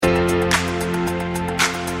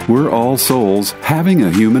We're all souls having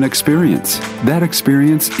a human experience. That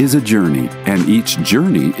experience is a journey, and each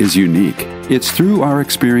journey is unique. It's through our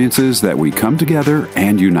experiences that we come together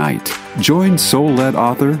and unite. Join soul-led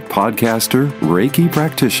author, podcaster, Reiki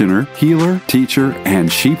practitioner, healer, teacher, and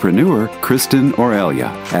shepreneur Kristin Aurelia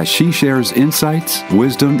as she shares insights,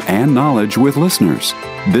 wisdom, and knowledge with listeners.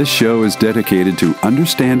 This show is dedicated to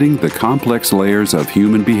understanding the complex layers of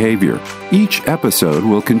human behavior. Each episode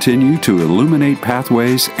will continue to illuminate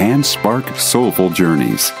pathways and spark soulful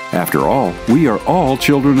journeys. After all, we are all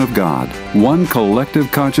children of God, one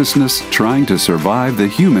collective consciousness trying to survive the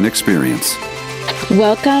human experience.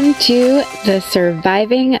 Welcome to the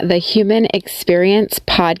Surviving the Human Experience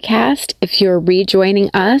podcast. If you're rejoining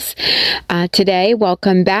us today,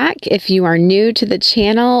 welcome back. If you are new to the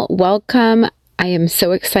channel, welcome. I am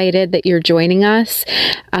so excited that you're joining us.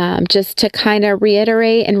 Just to kind of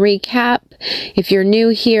reiterate and recap, if you're new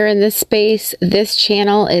here in this space, this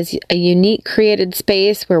channel is a unique created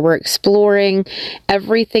space where we're exploring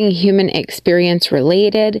everything human experience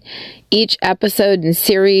related. Each episode and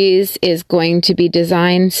series is going to be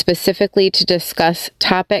designed specifically to discuss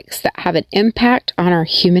topics that have an impact on our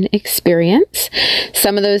human experience.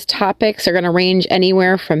 Some of those topics are going to range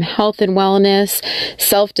anywhere from health and wellness,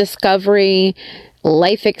 self-discovery,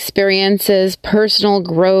 life experiences, personal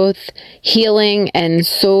growth, healing, and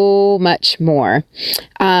so much more.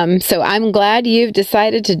 So I'm glad you've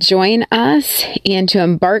decided to join us and to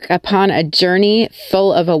embark upon a journey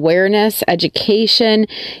full of awareness, education,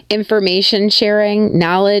 information sharing,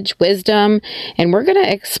 knowledge, wisdom, and we're going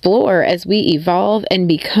to explore as we evolve and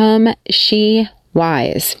become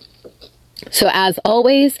she-wise. So as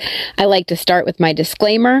always, I like to start with my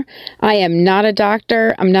disclaimer. I am not a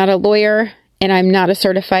doctor, I'm not a lawyer, and I'm not a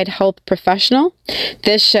certified health professional.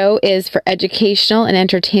 This show is for educational and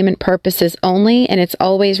entertainment purposes only, and it's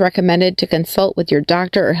always recommended to consult with your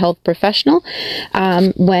doctor or health professional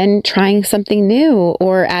when trying something new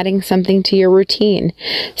or adding something to your routine.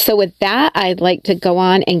 So with that, I'd like to go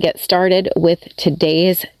on and get started with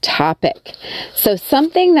today's topic. So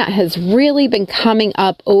something that has really been coming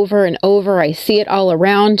up over and over, I see it all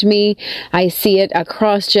around me. I see it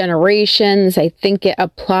across generations. I think it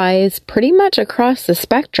applies pretty much across the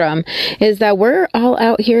spectrum, is that we're all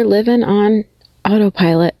out here living on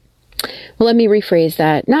autopilot. Well, let me rephrase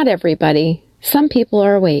that. Not everybody. Some people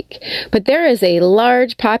are awake, but there is a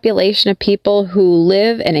large population of people who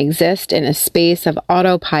live and exist in a space of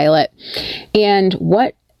autopilot. And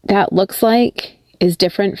what that looks like is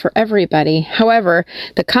different for everybody. However,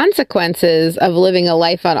 the consequences of living a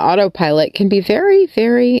life on autopilot can be very,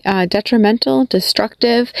 very detrimental,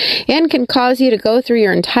 destructive, and can cause you to go through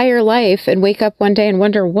your entire life and wake up one day and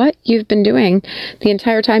wonder what you've been doing the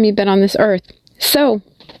entire time you've been on this earth. So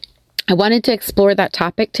I wanted to explore that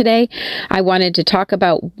topic today. I wanted to talk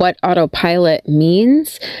about what autopilot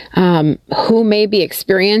means, who may be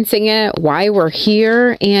experiencing it, why we're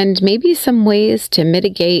here, and maybe some ways to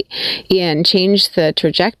mitigate and change the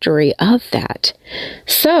trajectory of that.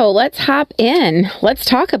 So let's hop in. Let's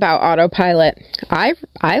talk about autopilot.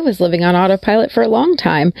 I was living on autopilot for a long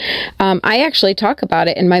time. I actually talk about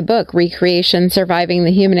it in my book, Recreation, Surviving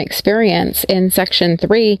the Human Experience, in section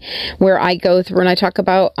 3, where I go through and I talk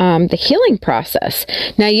about the healing process.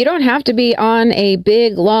 Now, you don't have to be on a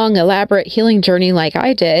big, long, elaborate healing journey like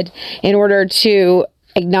I did in order to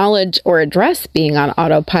acknowledge or address being on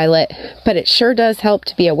autopilot, but it sure does help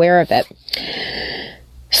to be aware of it.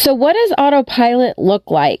 So what does autopilot look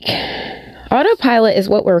like? Autopilot is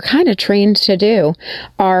what we're kind of trained to do.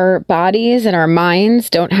 Our bodies and our minds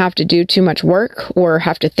don't have to do too much work or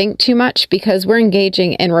have to think too much because we're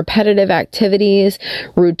engaging in repetitive activities,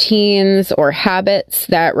 routines, or habits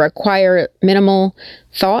that require minimal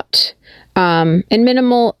thought and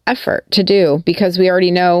minimal effort to do because we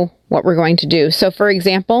already know what we're going to do. So for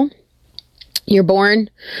example, you're born,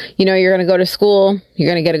 you're going to go to school, you're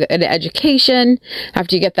going to get an education.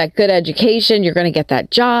 After you get that good education, you're going to get that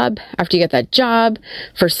job. After you get that job,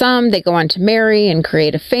 for some, they go on to marry and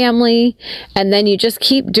create a family. And then you just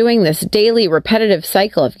keep doing this daily repetitive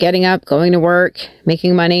cycle of getting up, going to work,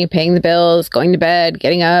 making money, paying the bills, going to bed,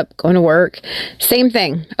 getting up, going to work. Same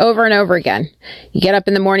thing over and over again. You get up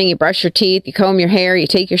in the morning, you brush your teeth, you comb your hair, you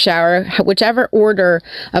take your shower, whichever order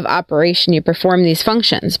of operation you perform these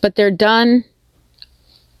functions, but they're done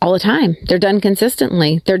all the time. They're done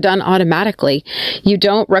consistently. They're done automatically. You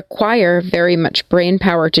don't require very much brain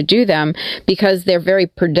power to do them because they're very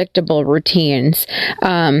predictable routines.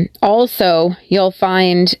 Also, you'll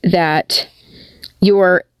find that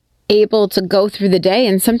you're able to go through the day,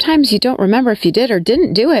 and sometimes you don't remember if you did or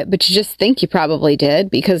didn't do it, but you just think you probably did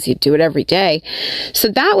because you do it every day. So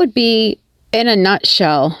that would be in a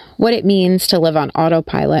nutshell, what it means to live on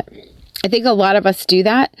autopilot. I think a lot of us do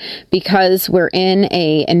that because we're in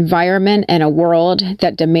an environment and a world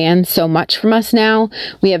that demands so much from us now.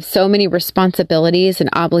 We have so many responsibilities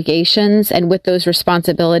and obligations, and with those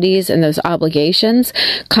responsibilities and those obligations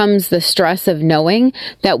comes the stress of knowing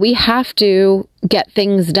that we have to get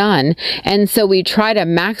things done. And so we try to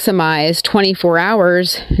maximize 24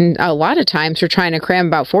 hours. And a lot of times we're trying to cram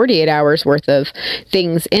about 48 hours worth of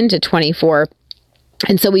things into 24.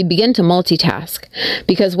 And so we begin to multitask,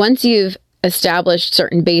 because once you've established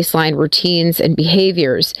certain baseline routines and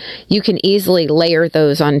behaviors, you can easily layer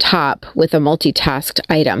those on top with a multitasked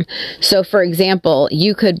item. So for example,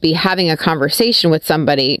 you could be having a conversation with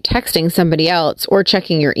somebody, texting somebody else, or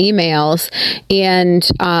checking your emails, and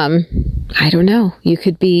I don't know, you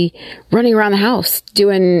could be running around the house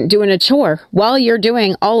doing a chore while you're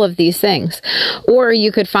doing all of these things. Or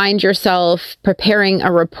you could find yourself preparing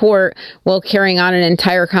a report while carrying on an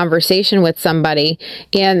entire conversation with somebody,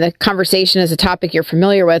 and the conversation is a topic you're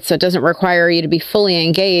familiar with, so it doesn't require you to be fully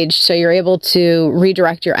engaged, so you're able to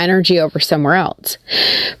redirect your energy over somewhere else.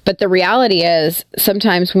 But the reality is,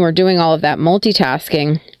 sometimes when we're doing all of that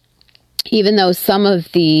multitasking, even though some of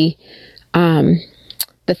the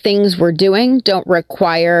things we're doing don't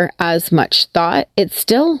require as much thought, it's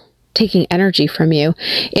still taking energy from you.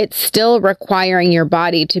 It's still requiring your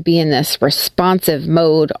body to be in this responsive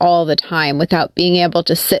mode all the time without being able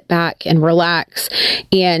to sit back and relax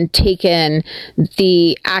and take in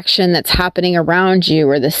the action that's happening around you,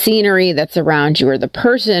 or the scenery that's around you, or the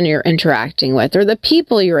person you're interacting with, or the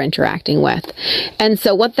people you're interacting with. And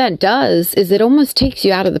so what that does is it almost takes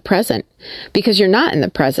you out of the present, because you're not in the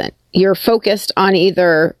present. You're focused on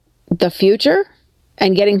either the future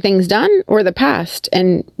and getting things done, or the past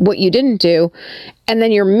and what you didn't do. And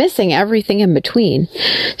then you're missing everything in between.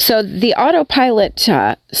 So the autopilot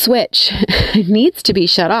switch needs to be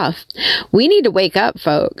shut off. We need to wake up,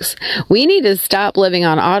 folks. We need to stop living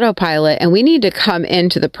on autopilot, and we need to come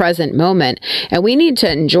into the present moment, and we need to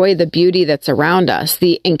enjoy the beauty that's around us,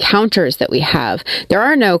 the encounters that we have. There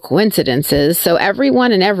are no coincidences, so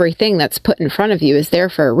everyone and everything that's put in front of you is there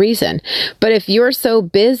for a reason. But if you're so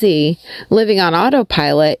busy living on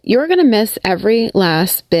autopilot, you're going to miss every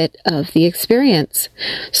last bit of the experience.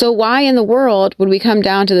 So why in the world would we come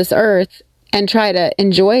down to this earth and try to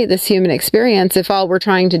enjoy this human experience if all we're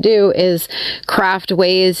trying to do is craft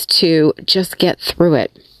ways to just get through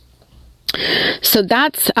it? So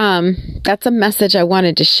that's a message I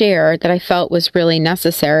wanted to share that I felt was really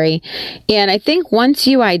necessary. And I think once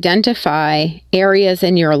you identify areas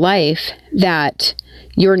in your life that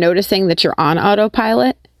you're noticing that you're on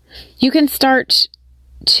autopilot, you can start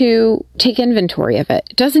to take inventory of it.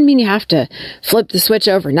 It doesn't mean you have to flip the switch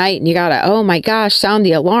overnight and you gotta, oh my gosh, sound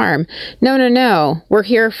the alarm. No. We're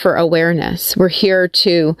here for awareness. We're here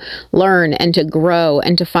to learn and to grow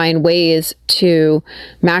and to find ways to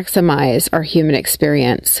maximize our human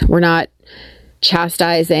experience. We're not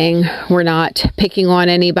chastising. We're not picking on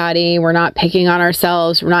anybody. We're not picking on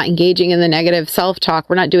ourselves. We're not engaging in the negative self-talk.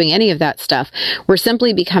 We're not doing any of that stuff. We're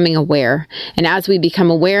simply becoming aware. And as we become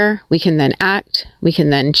aware, we can then act. We can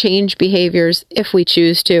then change behaviors if we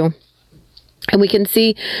choose to. And we can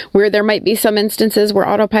see where there might be some instances where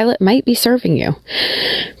autopilot might be serving you.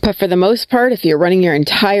 But for the most part, if you're running your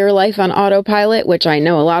entire life on autopilot, which I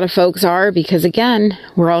know a lot of folks are, because again,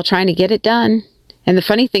 we're all trying to get it done. And the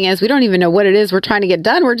funny thing is, we don't even know what it is we're trying to get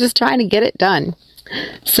done. We're just trying to get it done.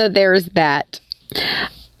 So there's that.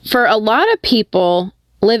 For a lot of people,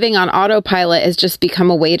 living on autopilot has just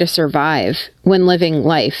become a way to survive when living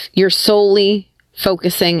life. You're solely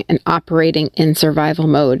focusing and operating in survival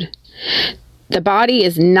mode. The body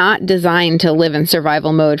is not designed to live in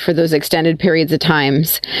survival mode for those extended periods of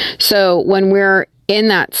times. So when we're in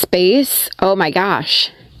that space, oh my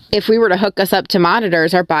gosh, if we were to hook us up to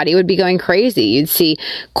monitors, our body would be going crazy. You'd see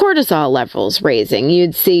cortisol levels raising.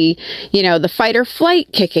 You'd see, the fight or flight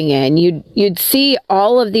kicking in. You'd see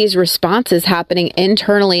all of these responses happening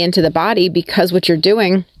internally into the body, because what you're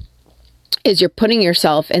doing is you're putting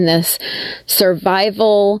yourself in this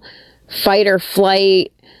survival, fight or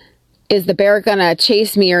flight, is the bear gonna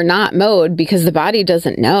chase me or not mode, because the body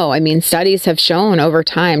doesn't know. I mean, studies have shown over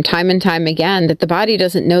time and time again, that the body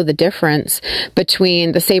doesn't know the difference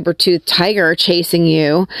between the saber-toothed tiger chasing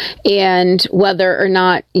you and whether or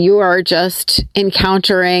not you are just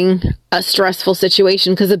encountering a stressful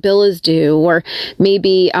situation because a bill is due, or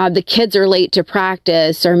maybe the kids are late to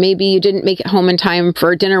practice, or maybe you didn't make it home in time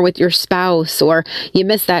for dinner with your spouse, or you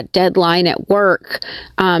missed that deadline at work.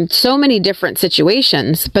 So many different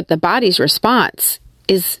situations, but the body's response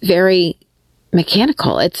is very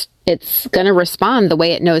mechanical. It's it's going to respond the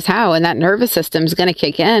way it knows how, and that nervous system is going to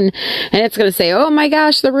kick in, and it's going to say, oh my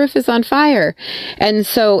gosh, the roof is on fire. And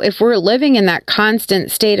so if we're living in that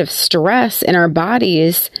constant state of stress in our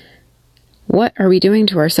bodies, what are we doing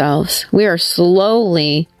to ourselves? We are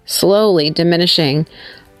slowly diminishing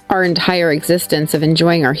our entire existence of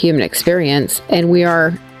enjoying our human experience, and we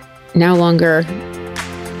are no longer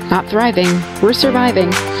not thriving, we're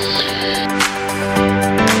surviving.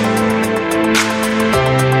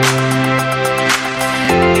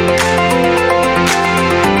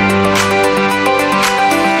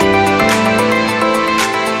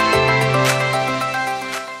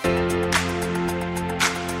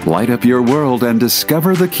 Light up your world and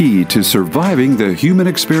discover the key to surviving the human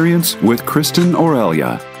experience with Kristin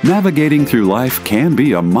Aurelia. Navigating through life can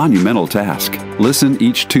be a monumental task. Listen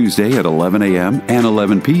each Tuesday at 11 a.m. and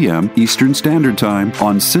 11 p.m. Eastern Standard Time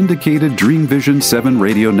on syndicated Dream Vision 7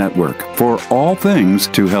 radio network for all things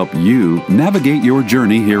to help you navigate your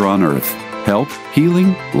journey here on Earth. Help,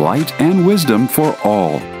 healing, light, and wisdom for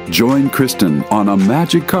all. Join Kristin on a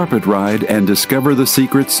magic carpet ride and discover the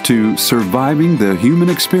secrets to surviving the human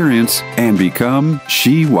experience and become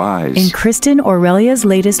She-Wise. In Kristin Aurelia's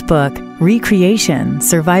latest book, Recreation,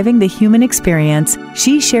 Surviving the Human Experience,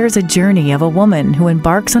 she shares a journey of a woman who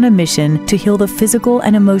embarks on a mission to heal the physical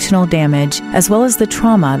and emotional damage, as well as the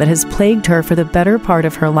trauma that has plagued her for the better part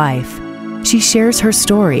of her life. She shares her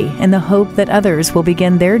story in the hope that others will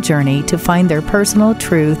begin their journey to find their personal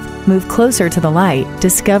truth, move closer to the light,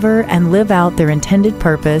 discover and live out their intended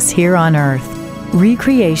purpose here on Earth.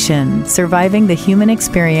 Recreation, Surviving the Human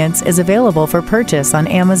Experience is available for purchase on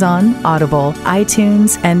Amazon, Audible,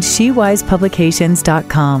 iTunes, and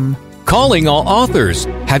SheWisePublications.com. Calling all authors.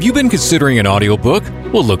 Have you been considering an audiobook?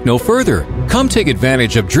 Well, look no further. Come take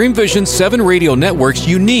advantage of Dream Vision 7 Radio Network's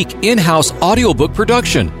unique in-house audiobook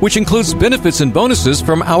production, which includes benefits and bonuses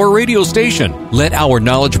from our radio station. Let our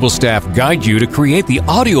knowledgeable staff guide you to create the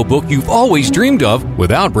audiobook you've always dreamed of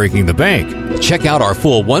without breaking the bank. Check out our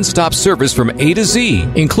full one-stop service from A to Z,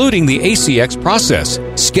 including the ACX process.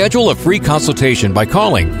 Schedule a free consultation by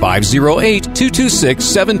calling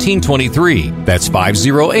 508-226-1723. That's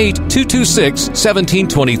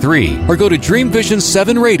 508-226-1723. Or go to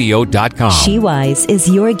DreamVision7Radio.com. She-Wise is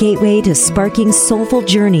your gateway to sparking soulful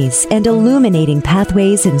journeys and illuminating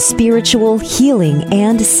pathways in spiritual, healing,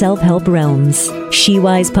 and self-help realms.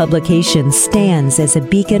 She-Wise Publications stands as a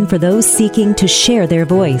beacon for those seeking to share their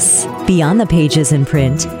voice. Beyond the pages in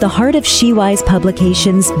print, the heart of She-Wise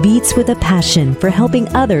Publications beats with a passion for helping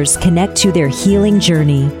others connect to their healing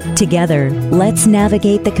journey. Together, let's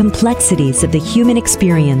navigate the complexities of the human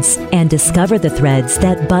experience and discover the threads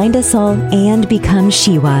that bind us all and become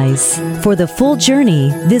She-Wise. For the full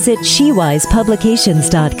journey, visit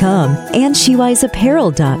SheWisePublications.com and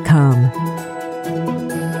SheWiseApparel.com.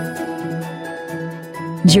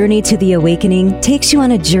 Journey to the Awakening takes you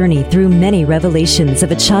on a journey through many revelations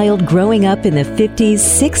of a child growing up in the 50s,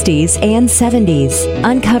 60s, and 70s,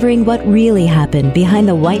 uncovering what really happened behind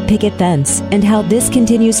the white picket fence and how this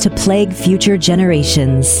continues to plague future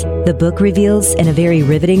generations. The book reveals, in a very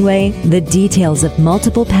riveting way, the details of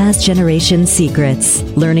multiple past generation secrets.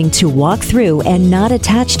 Learning to walk through and not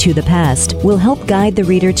attach to the past will help guide the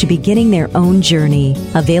reader to beginning their own journey.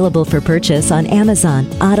 Available for purchase on Amazon,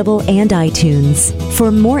 Audible, and iTunes.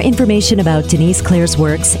 For more information about Denise Clare's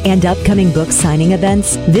works and upcoming book signing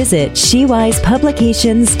events, visit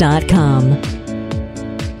SheWisePublications.com.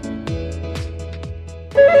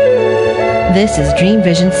 This is Dream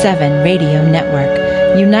Vision 7 Radio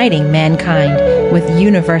Network, uniting mankind with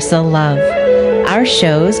universal love. Our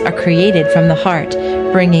shows are created from the heart,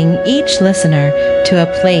 bringing each listener to a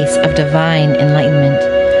place of divine enlightenment.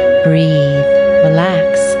 Breathe,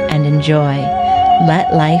 relax, and enjoy.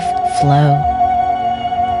 Let life flow.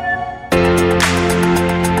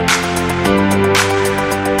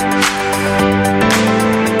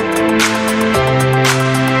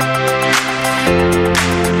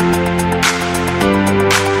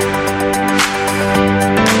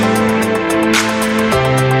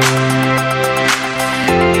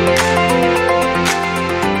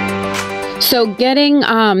 So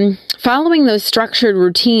following those structured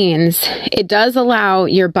routines, it does allow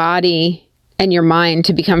your body and your mind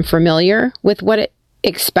to become familiar with what it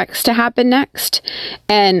expects to happen next.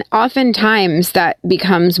 And oftentimes that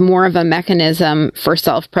becomes more of a mechanism for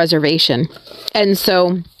self-preservation. And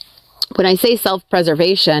so when I say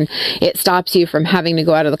self-preservation, it stops you from having to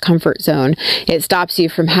go out of the comfort zone. It stops you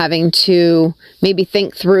from having to maybe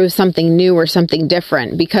think through something new or something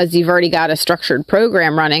different because you've already got a structured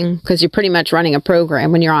program running, because you're pretty much running a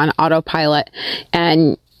program when you're on autopilot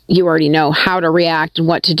and you already know how to react and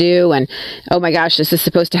what to do. And, oh my gosh, this is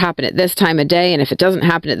supposed to happen at this time of day. And if it doesn't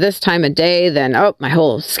happen at this time of day, then, my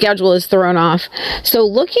whole schedule is thrown off. So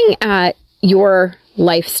looking at your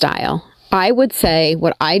lifestyle, I would say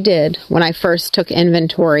what I did when I first took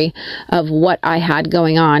inventory of what I had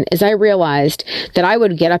going on is I realized that I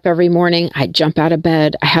would get up every morning, I'd jump out of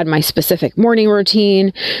bed, I had my specific morning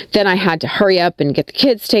routine, then I had to hurry up and get the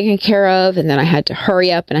kids taken care of, and then I had to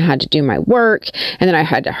hurry up and I had to do my work, and then I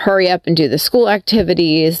had to hurry up and do the school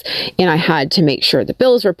activities, and I had to make sure the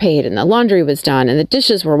bills were paid and the laundry was done and the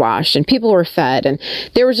dishes were washed and people were fed, and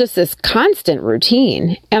there was just this constant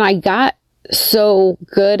routine, and I got so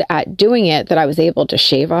good at doing it that I was able to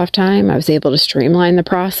shave off time. I was able to streamline the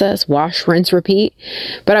process, wash, rinse, repeat,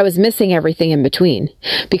 but I was missing everything in between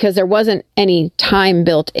because there wasn't any time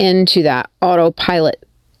built into that autopilot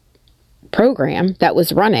program that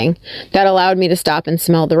was running that allowed me to stop and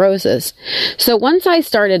smell the roses. So once I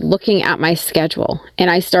started looking at my schedule and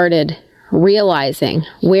I started realizing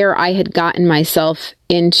where I had gotten myself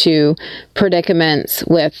into predicaments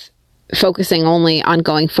with focusing only on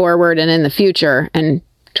going forward and in the future and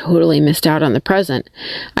totally missed out on the present,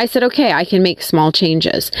 I said, okay, I can make small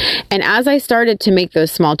changes. And as I started to make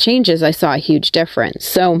those small changes, I saw a huge difference.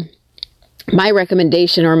 So my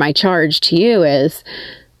recommendation or my charge to you is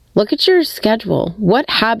look at your schedule. What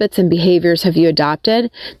habits and behaviors have you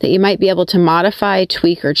adopted that you might be able to modify,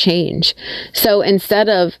 tweak, or change? So instead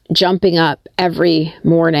of jumping up every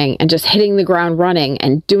morning and just hitting the ground running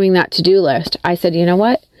and doing that to-do list, I said, you know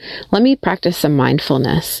what? Let me practice some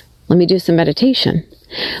mindfulness. Let me do some meditation.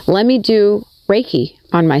 Let me do Reiki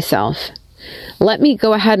on myself. Let me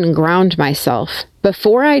go ahead and ground myself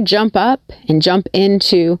before I jump up and jump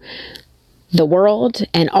into the world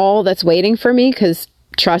and all that's waiting for me, because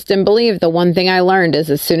trust and believe, the one thing I learned is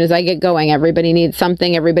as soon as I get going, everybody needs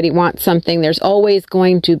something, everybody wants something. There's always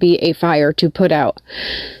going to be a fire to put out.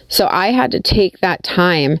 So I had to take that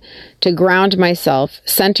time to ground myself,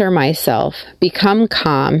 center myself, become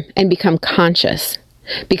calm, and become conscious.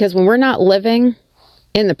 Because when we're not living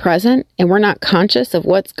in the present and we're not conscious of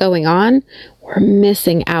what's going on, we're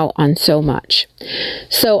missing out on so much.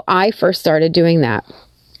 So I first started doing that.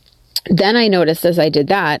 Then I noticed as I did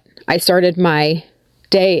that, I started my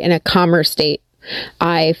day in a calmer state.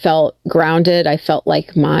 I felt grounded. I felt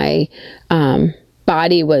like my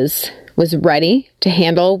body was ready to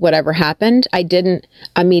handle whatever happened. I didn't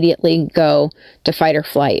immediately go to fight or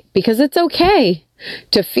flight, because it's okay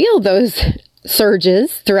to feel those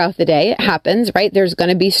surges throughout the day. It happens, right? There's going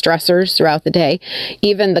to be stressors throughout the day.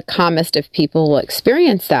 Even the calmest of people will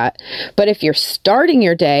experience that. But if you're starting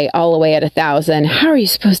your day all the way at 1,000, how are you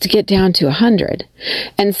supposed to get down to 100?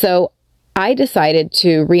 And so I decided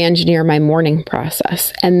to re-engineer my morning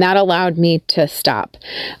process, and that allowed me to stop.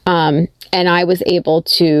 And I was able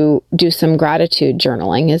to do some gratitude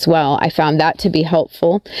journaling as well. I found that to be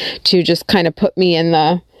helpful to just kind of put me in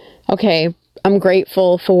the, okay, I'm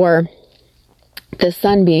grateful for the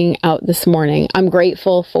sun being out this morning. I'm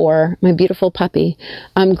grateful for my beautiful puppy.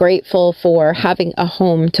 I'm grateful for having a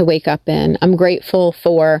home to wake up in. I'm grateful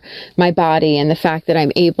for my body and the fact that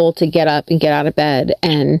I'm able to get up and get out of bed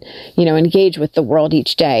and, engage with the world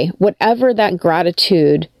each day. Whatever that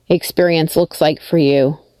gratitude experience looks like for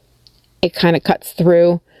you, it kind of cuts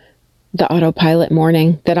through the autopilot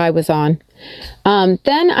morning that I was on.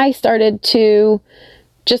 Then I started to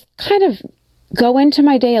just kind of go into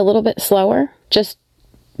my day a little bit slower, just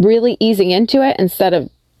really easing into it instead of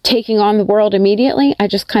taking on the world immediately. I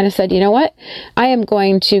just kind of said, you know what? I am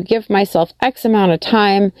going to give myself X amount of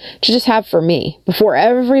time to just have for me. Before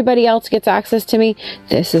everybody else gets access to me,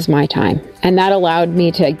 this is my time. And that allowed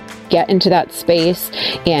me to get into that space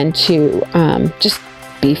and to just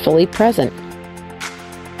be fully present.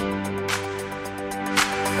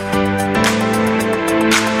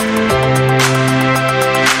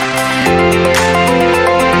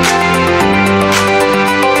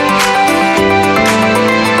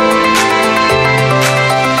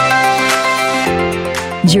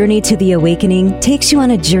 Journey to the Awakening takes you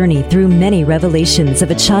on a journey through many revelations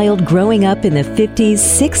of a child growing up in the 50s,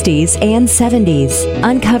 60s, and 70s,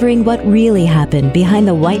 uncovering what really happened behind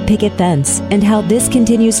the white picket fence and how this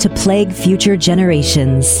continues to plague future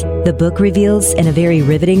generations. The book reveals, in a very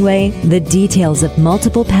riveting way, the details of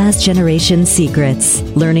multiple past generation secrets.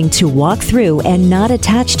 Learning to walk through and not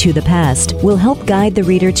attach to the past will help guide the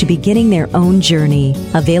reader to beginning their own journey.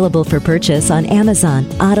 Available for purchase on Amazon,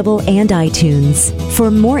 Audible, and iTunes. For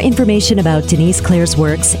more information about Denise Clare's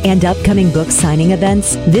works and upcoming book signing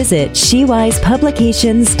events, visit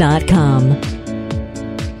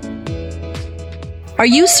shewisepublications.com. Are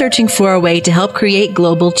you searching for a way to help create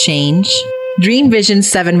global change? Dream Vision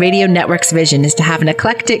 7 Radio Network's vision is to have an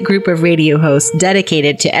eclectic group of radio hosts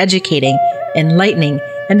dedicated to educating, enlightening,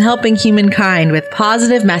 and helping humankind with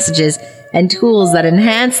positive messages and tools that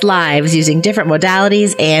enhance lives using different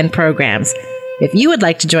modalities and programs. If you would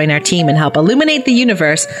like to join our team and help illuminate the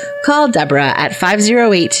universe, call Deborah at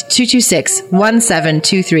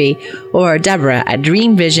 508-226-1723 or Deborah at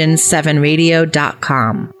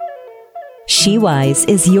dreamvision7radio.com. She Wise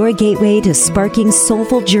is your gateway to sparking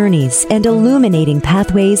soulful journeys and illuminating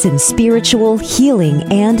pathways in spiritual, healing,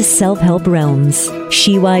 and self-help realms.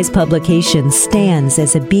 She Wise Publications stands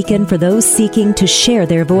as a beacon for those seeking to share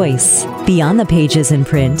their voice. Beyond the pages in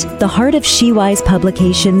print, the heart of She Wise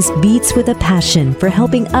Publications beats with a passion for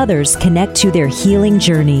helping others connect to their healing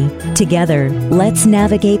journey. Together, let's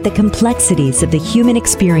navigate the complexities of the human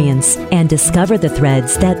experience and discover the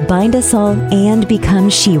threads that bind us all and become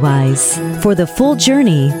She Wise. For the full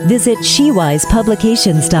journey, visit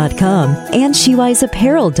SheWisePublications.com and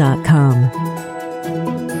SheWiseApparel.com.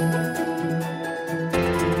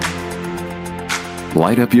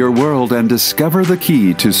 Light up your world and discover the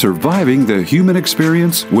key to surviving the human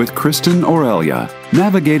experience with Kristin Aurelia.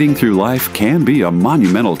 Navigating through life can be a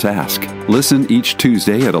monumental task. Listen each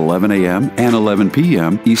Tuesday at 11 a.m. and 11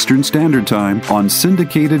 p.m. Eastern Standard Time on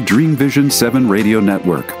syndicated Dream Vision 7 Radio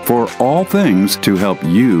Network for all things to help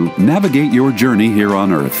you navigate your journey here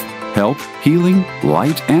on Earth. Help, healing,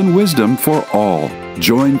 light, and wisdom for all.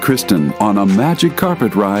 Join Kristin on a magic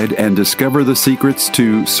carpet ride and discover the secrets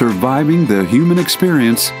to surviving the human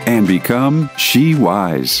experience and become She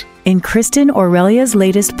Wise. In Kristin Aurelia's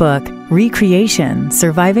latest book, Recreation,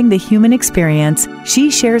 Surviving the Human Experience, she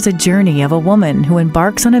shares a journey of a woman who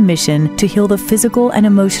embarks on a mission to heal the physical and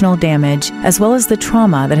emotional damage, as well as the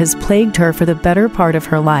trauma that has plagued her for the better part of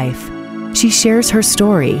her life. She shares her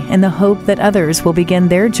story in the hope that others will begin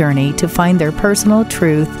their journey to find their personal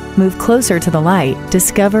truth, move closer to the light,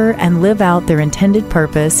 discover and live out their intended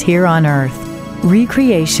purpose here on Earth.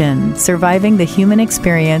 Recreation, Surviving the Human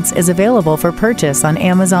Experience is available for purchase on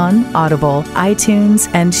Amazon, Audible, iTunes,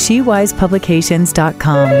 and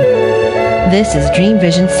SheWisePublications.com. This is Dream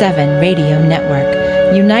Vision 7 Radio Network,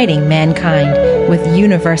 uniting mankind with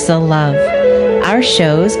universal love. Our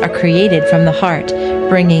shows are created from the heart,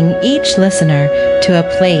 bringing each listener to a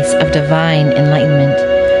place of divine enlightenment.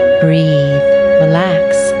 Breathe,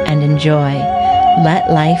 relax, and enjoy. Let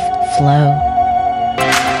life flow.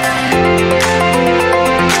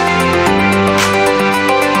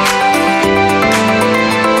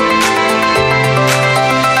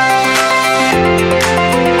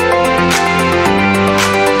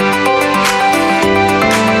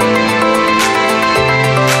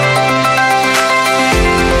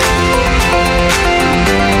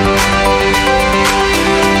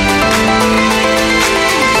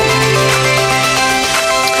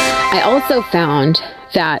 Also found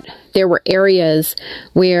that there were areas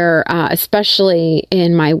where, especially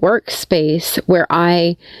in my workspace, where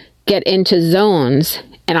I get into zones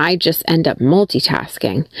and I just end up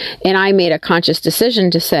multitasking. And I made a conscious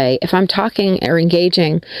decision to say, if I'm talking or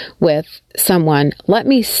engaging with someone, let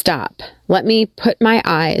me stop. Let me put my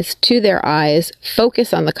eyes to their eyes,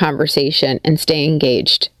 focus on the conversation, and stay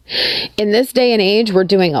engaged. In this day and age, we're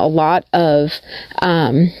doing a lot of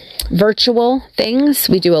virtual things.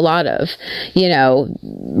 We do a lot of,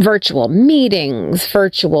 virtual meetings,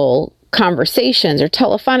 virtual conversations or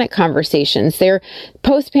telephonic conversations. There,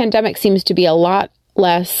 post-pandemic seems to be a lot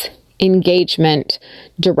less engagement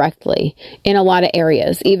directly in a lot of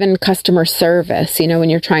areas, even customer service, when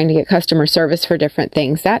you're trying to get customer service for different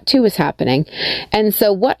things, that too is happening. And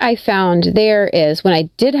so what I found there is when I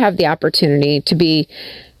did have the opportunity to be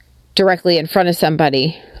directly in front of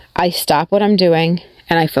somebody, I stop what I'm doing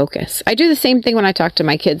and I focus. I do the same thing when I talk to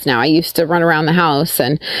my kids now. I used to run around the house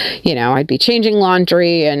and, I'd be changing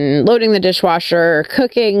laundry and loading the dishwasher,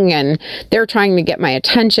 cooking, and they're trying to get my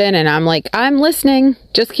attention. And I'm like, I'm listening,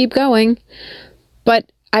 just keep going.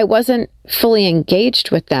 But I wasn't fully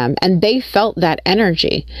engaged with them and they felt that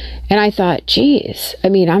energy. And I thought, geez,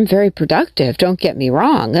 I'm very productive. Don't get me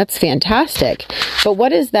wrong. That's fantastic. But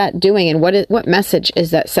what is that doing? And what message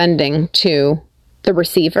is that sending to the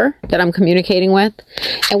receiver that I'm communicating with?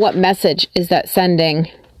 And what message is that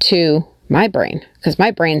sending to my brain? Because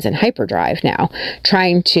my brain's in hyperdrive now,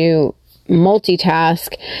 trying to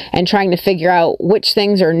multitask and trying to figure out which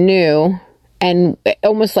things are new and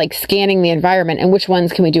almost like scanning the environment and which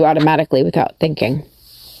ones can we do automatically without thinking.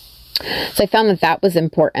 So I found that was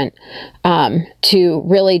important to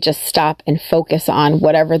really just stop and focus on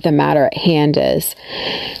whatever the matter at hand is.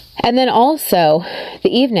 And then also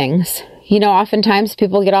the evenings. Oftentimes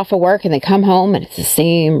people get off of work and they come home and it's the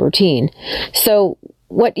same routine. So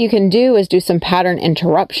what you can do is do some pattern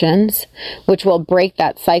interruptions, which will break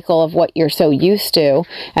that cycle of what you're so used to.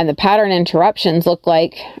 And the pattern interruptions look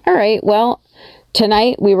like, all right, well,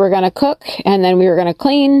 tonight we were going to cook, and then we were going to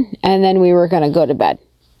clean, and then we were going to go to bed.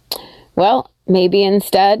 Well, maybe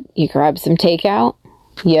instead you grab some takeout,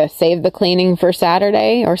 you save the cleaning for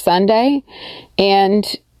Saturday or Sunday, and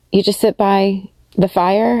you just sit by the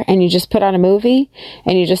fire and you just put on a movie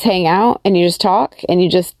and you just hang out and you just talk, and you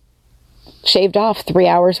just shaved off 3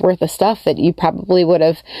 hours worth of stuff that you probably would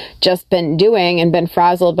have just been doing and been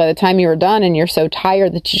frazzled by the time you were done, and you're so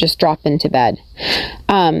tired that you just drop into bed.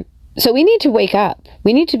 So we need to wake up.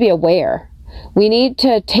 We need to be aware. We need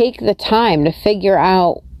to take the time to figure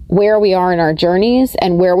out where we are in our journeys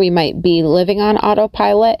and where we might be living on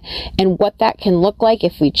autopilot and what that can look like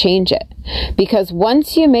if we change it. Because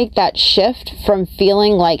once you make that shift from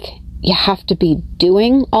feeling like you have to be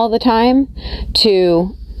doing all the time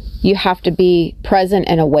to you have to be present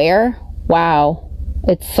and aware, wow,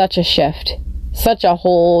 it's such a shift. Such a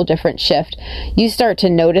whole different shift. You start to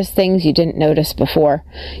notice things you didn't notice before.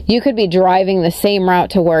 You could be driving the same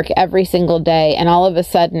route to work every single day, and all of a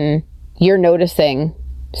sudden you're noticing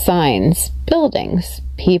signs, buildings,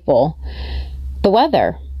 people, the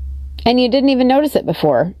weather, and you didn't even notice it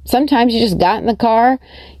before. Sometimes you just got in the car,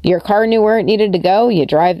 your car knew where it needed to go, you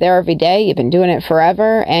drive there every day, you've been doing it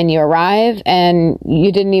forever, and you arrive and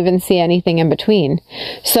you didn't even see anything in between.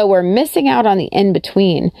 So we're missing out on the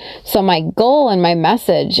in-between. So my goal and my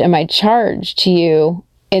message and my charge to you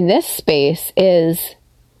in this space is,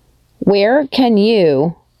 where can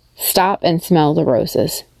you stop and smell the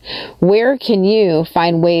roses? Where can you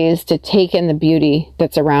find ways to take in the beauty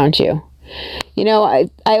that's around you? You know, I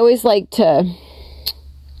always like to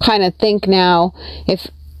kind of think now, if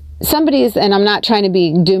somebody's, and I'm not trying to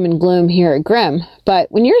be doom and gloom here at Grimm, but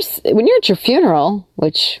when you're at your funeral,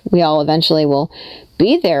 which we all eventually will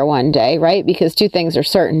be there one day, right? Because two things are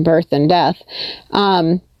certain, birth and death.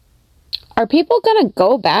 Are people going to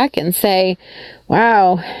go back and say,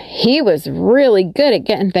 wow, he was really good at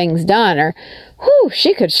getting things done, or whew,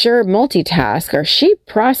 she could sure multitask, or she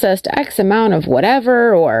processed X amount of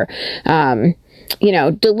whatever, or,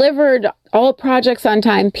 delivered all projects on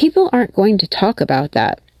time? People aren't going to talk about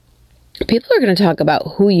that. People are going to talk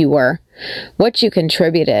about who you were, what you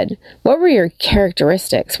contributed, what were your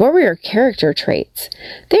characteristics, what were your character traits.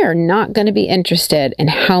 They are not going to be interested in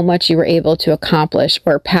how much you were able to accomplish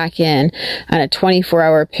or pack in on a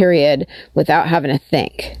 24-hour period without having to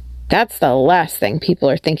think. That's the last thing people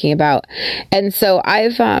are thinking about. And so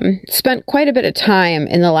I've spent quite a bit of time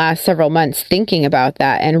in the last several months thinking about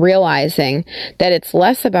that and realizing that it's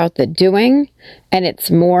less about the doing and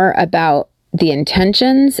it's more about the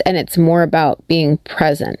intentions, and it's more about being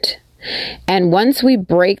present. And once we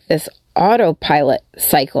break this autopilot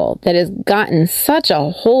cycle that has gotten such a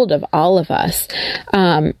hold of all of us,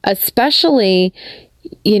 especially,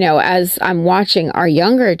 as I'm watching our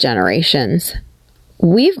younger generations,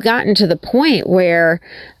 we've gotten to the point where,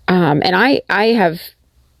 and I have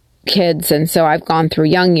kids, and so I've gone through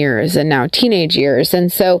young years and now teenage years.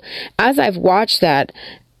 And so as I've watched that,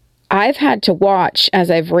 I've had to watch, as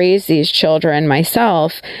I've raised these children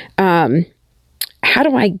myself, how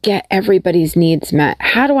do I get everybody's needs met?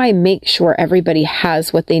 How do I make sure everybody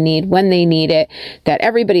has what they need when they need it, that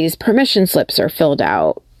everybody's permission slips are filled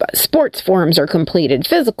out, sports forms are completed,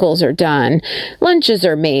 physicals are done, lunches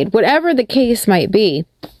are made, whatever the case might be.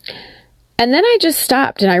 And then I just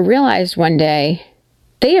stopped and I realized one day,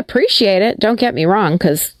 they appreciate it, don't get me wrong,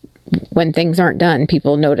 because when things aren't done,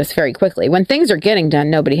 people notice very quickly. When things are getting done,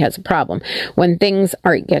 nobody has a problem. When things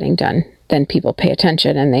aren't getting done, then people pay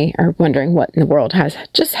attention and they are wondering what in the world has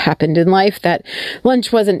just happened in life, that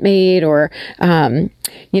lunch wasn't made, or,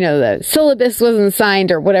 the syllabus wasn't signed,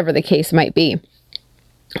 or whatever the case might be.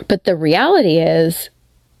 But the reality is,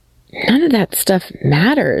 none of that stuff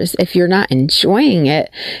matters if you're not enjoying it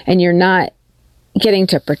and you're not getting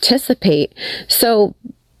to participate. So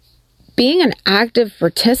being an active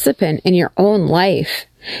participant in your own life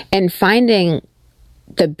and finding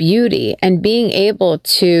the beauty and being able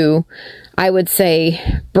to, I would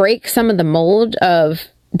say, break some of the mold of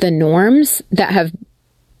the norms that have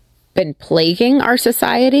been plaguing our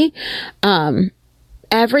society.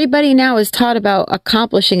 Everybody now is taught about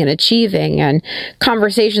accomplishing and achieving, and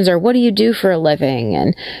conversations are, what do you do for a living?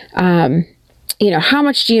 And, how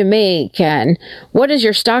much do you make? And what does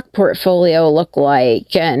your stock portfolio look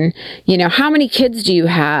like? And, how many kids do you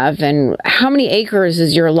have? And how many acres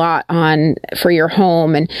is your lot on for your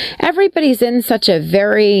home? And everybody's in such a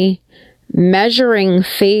very measuring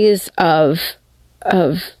phase of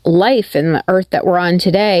life in the earth that we're on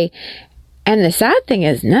today. And the sad thing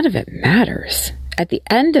is, none of it matters. at the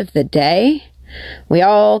end of the day, we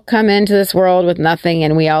all come into this world with nothing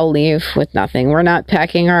and we all leave with nothing. We're not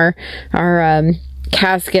packing our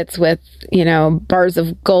caskets with, bars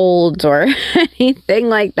of gold or anything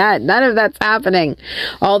like that. None of that's happening.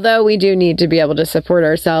 Although we do need to be able to support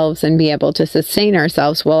ourselves and be able to sustain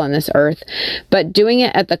ourselves well on this earth. But doing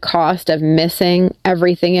it at the cost of missing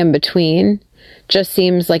everything in between just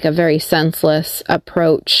seems like a very senseless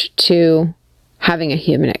approach to having a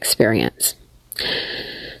human experience.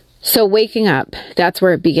 So waking up, that's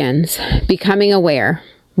where it begins. Becoming aware,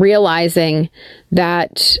 realizing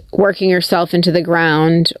that working yourself into the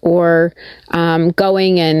ground or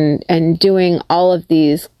going and doing all of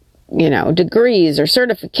these, degrees or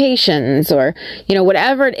certifications or,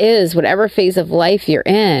 whatever it is, whatever phase of life you're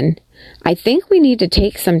in, I think we need to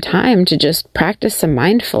take some time to just practice some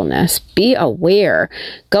mindfulness, be aware,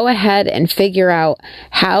 go ahead and figure out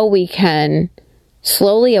how we can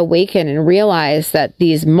slowly awaken and realize that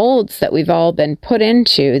these molds that we've all been put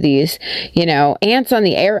into, these, ants on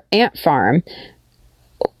the ant farm,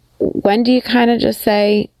 when do you kind of just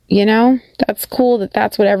say, that's cool that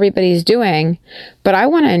that's what everybody's doing, but I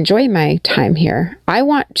want to enjoy my time here. I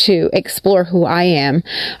want to explore who I am.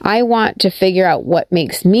 I want to figure out what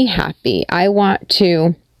makes me happy. I want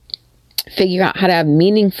to figure out how to have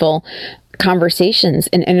meaningful conversations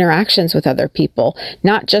and interactions with other people,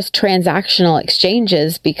 not just transactional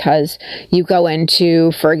exchanges because you go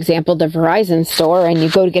into, for example, the Verizon store and you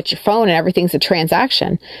go to get your phone and everything's a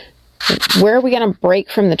transaction. Where are we going to break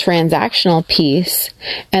from the transactional piece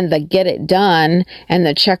and the get it done and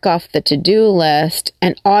the check off the to-do list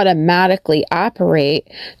and automatically operate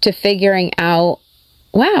to figuring out,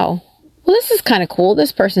 wow, well, this is kind of cool.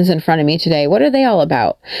 This person's in front of me today. What are they all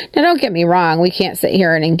about? Now, don't get me wrong. We can't sit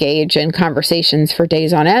here and engage in conversations for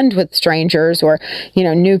days on end with strangers or,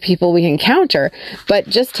 new people we encounter, but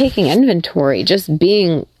just taking inventory, just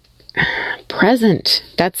being present.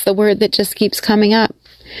 That's the word that just keeps coming up.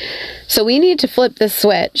 So we need to flip this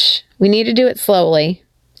switch. We need to do it slowly,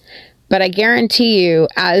 but I guarantee you,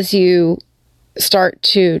 as you start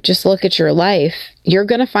to just look at your life, you're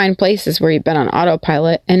going to find places where you've been on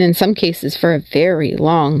autopilot, and in some cases for a very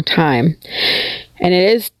long time. And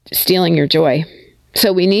it is stealing your joy.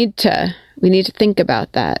 So we need to think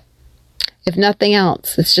about that. If nothing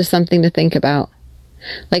else, it's just something to think about.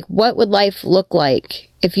 Like, what would life look like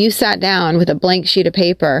if you sat down with a blank sheet of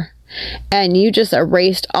paper and you just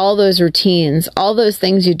erased all those routines, all those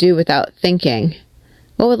things you do without thinking?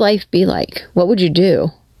 What would life be like? What would you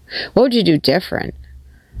do? What would you do different?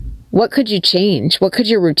 What could you change? What could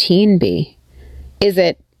your routine be? Is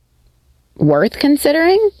it worth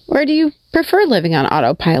considering? Or do you prefer living on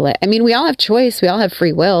autopilot? I mean, we all have choice. We all have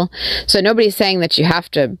free will. So nobody's saying that you have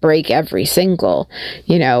to break every single,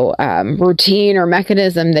 routine or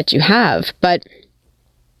mechanism that you have. But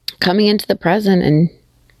coming into the present and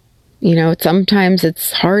sometimes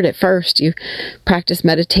it's hard at first. You practice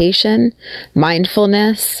meditation,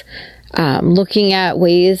 mindfulness, looking at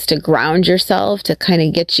ways to ground yourself to kind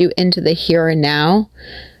of get you into the here and now.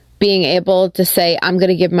 Being able to say, I'm going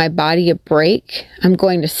to give my body a break. I'm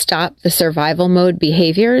going to stop the survival mode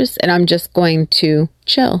behaviors and I'm just going to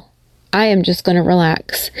chill. I am just going to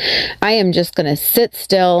relax. I am just going to sit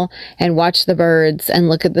still and watch the birds and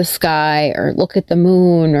look at the sky or look at the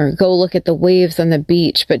moon or go look at the waves on the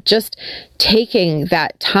beach. But just taking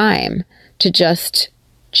that time to just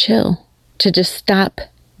chill, to just stop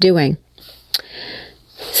doing.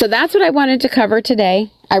 So that's what I wanted to cover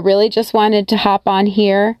today. I really just wanted to hop on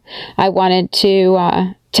here. I wanted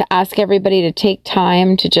to ask everybody to take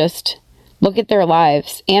time to just look at their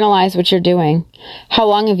lives, analyze what you're doing. How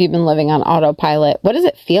long have you been living on autopilot? What does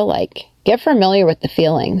it feel like? Get familiar with the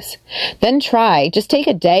feelings. Then just take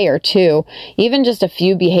a day or two, even just a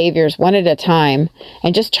few behaviors, one at a time,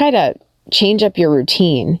 and just try to change up your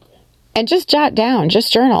routine. And just jot down,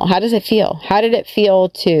 just journal. How does it feel? How did it feel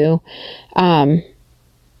to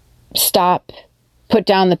stop, put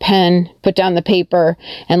down the pen, put down the paper,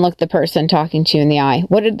 and look the person talking to you in the eye?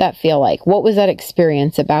 What did that feel like? What was that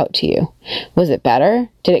experience about to you? Was it better?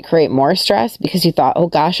 Did it create more stress because you thought, oh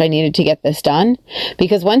gosh, I needed to get this done?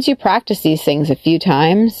 Because once you practice these things a few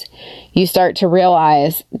times, you start to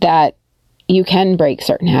realize that you can break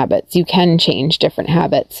certain habits. You can change different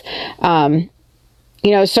habits.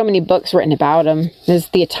 So many books written about them. There's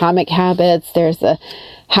the Atomic Habits. There's the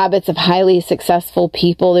Habits of Highly Successful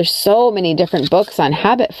People. There's so many different books on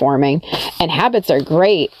habit forming, and habits are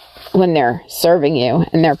great when they're serving you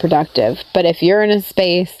and they're productive. But if you're in a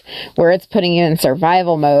space where it's putting you in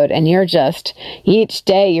survival mode and you're just, each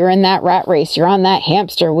day you're in that rat race, you're on that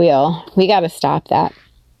hamster wheel, we got to stop that.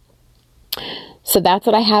 So that's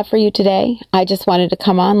what I have for you today. I just wanted to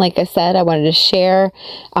come on. Like I said, I wanted to share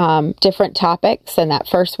different topics. And that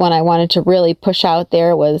first one I wanted to really push out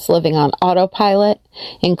there was living on autopilot.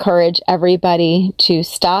 Encourage everybody to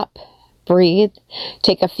stop, breathe,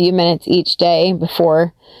 take a few minutes each day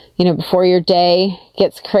before your day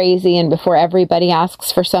gets crazy and before everybody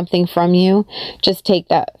asks for something from you. Just take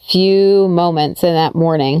that few moments in that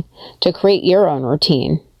morning to create your own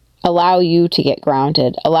routine. Allow you to get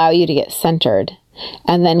grounded, allow you to get centered,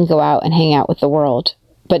 and then go out and hang out with the world.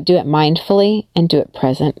 But do it mindfully and do it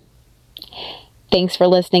present. Thanks for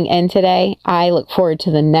listening in today. I look forward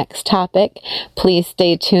to the next topic. Please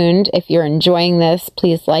stay tuned. If you're enjoying this,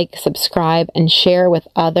 please like, subscribe, and share with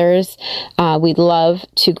others. We'd love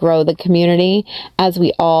to grow the community as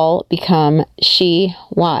we all become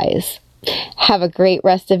she-wise. Have a great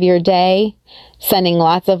rest of your day. Sending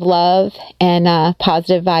lots of love and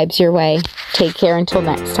positive vibes your way. Take care until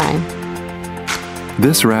next time.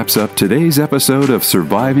 This wraps up today's episode of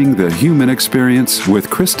Surviving the Human Experience with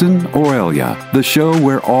Kristin, Aurelia, the show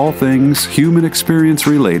where all things human experience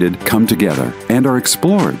related come together and are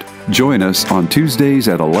explored. Join us on Tuesdays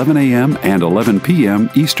at 11 a.m. and 11 p.m.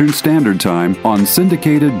 Eastern Standard Time on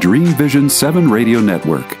syndicated Dream Vision 7 radio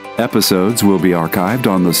network. Episodes will be archived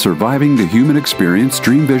on the Surviving the Human Experience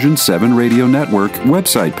Dream Vision 7 radio network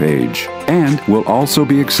website page and will also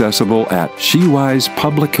be accessible at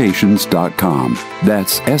shewisepublications.com.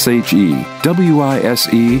 That's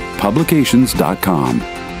SHEWISE publications.com.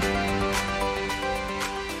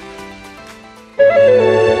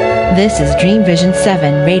 This is Dream Vision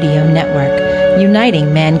 7 Radio Network,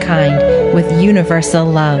 uniting mankind with universal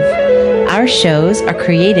love. Our shows are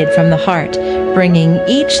created from the heart, bringing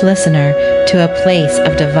each listener to a place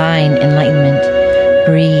of divine enlightenment.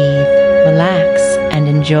 Breathe, relax, and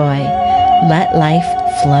enjoy. Let life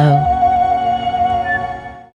flow.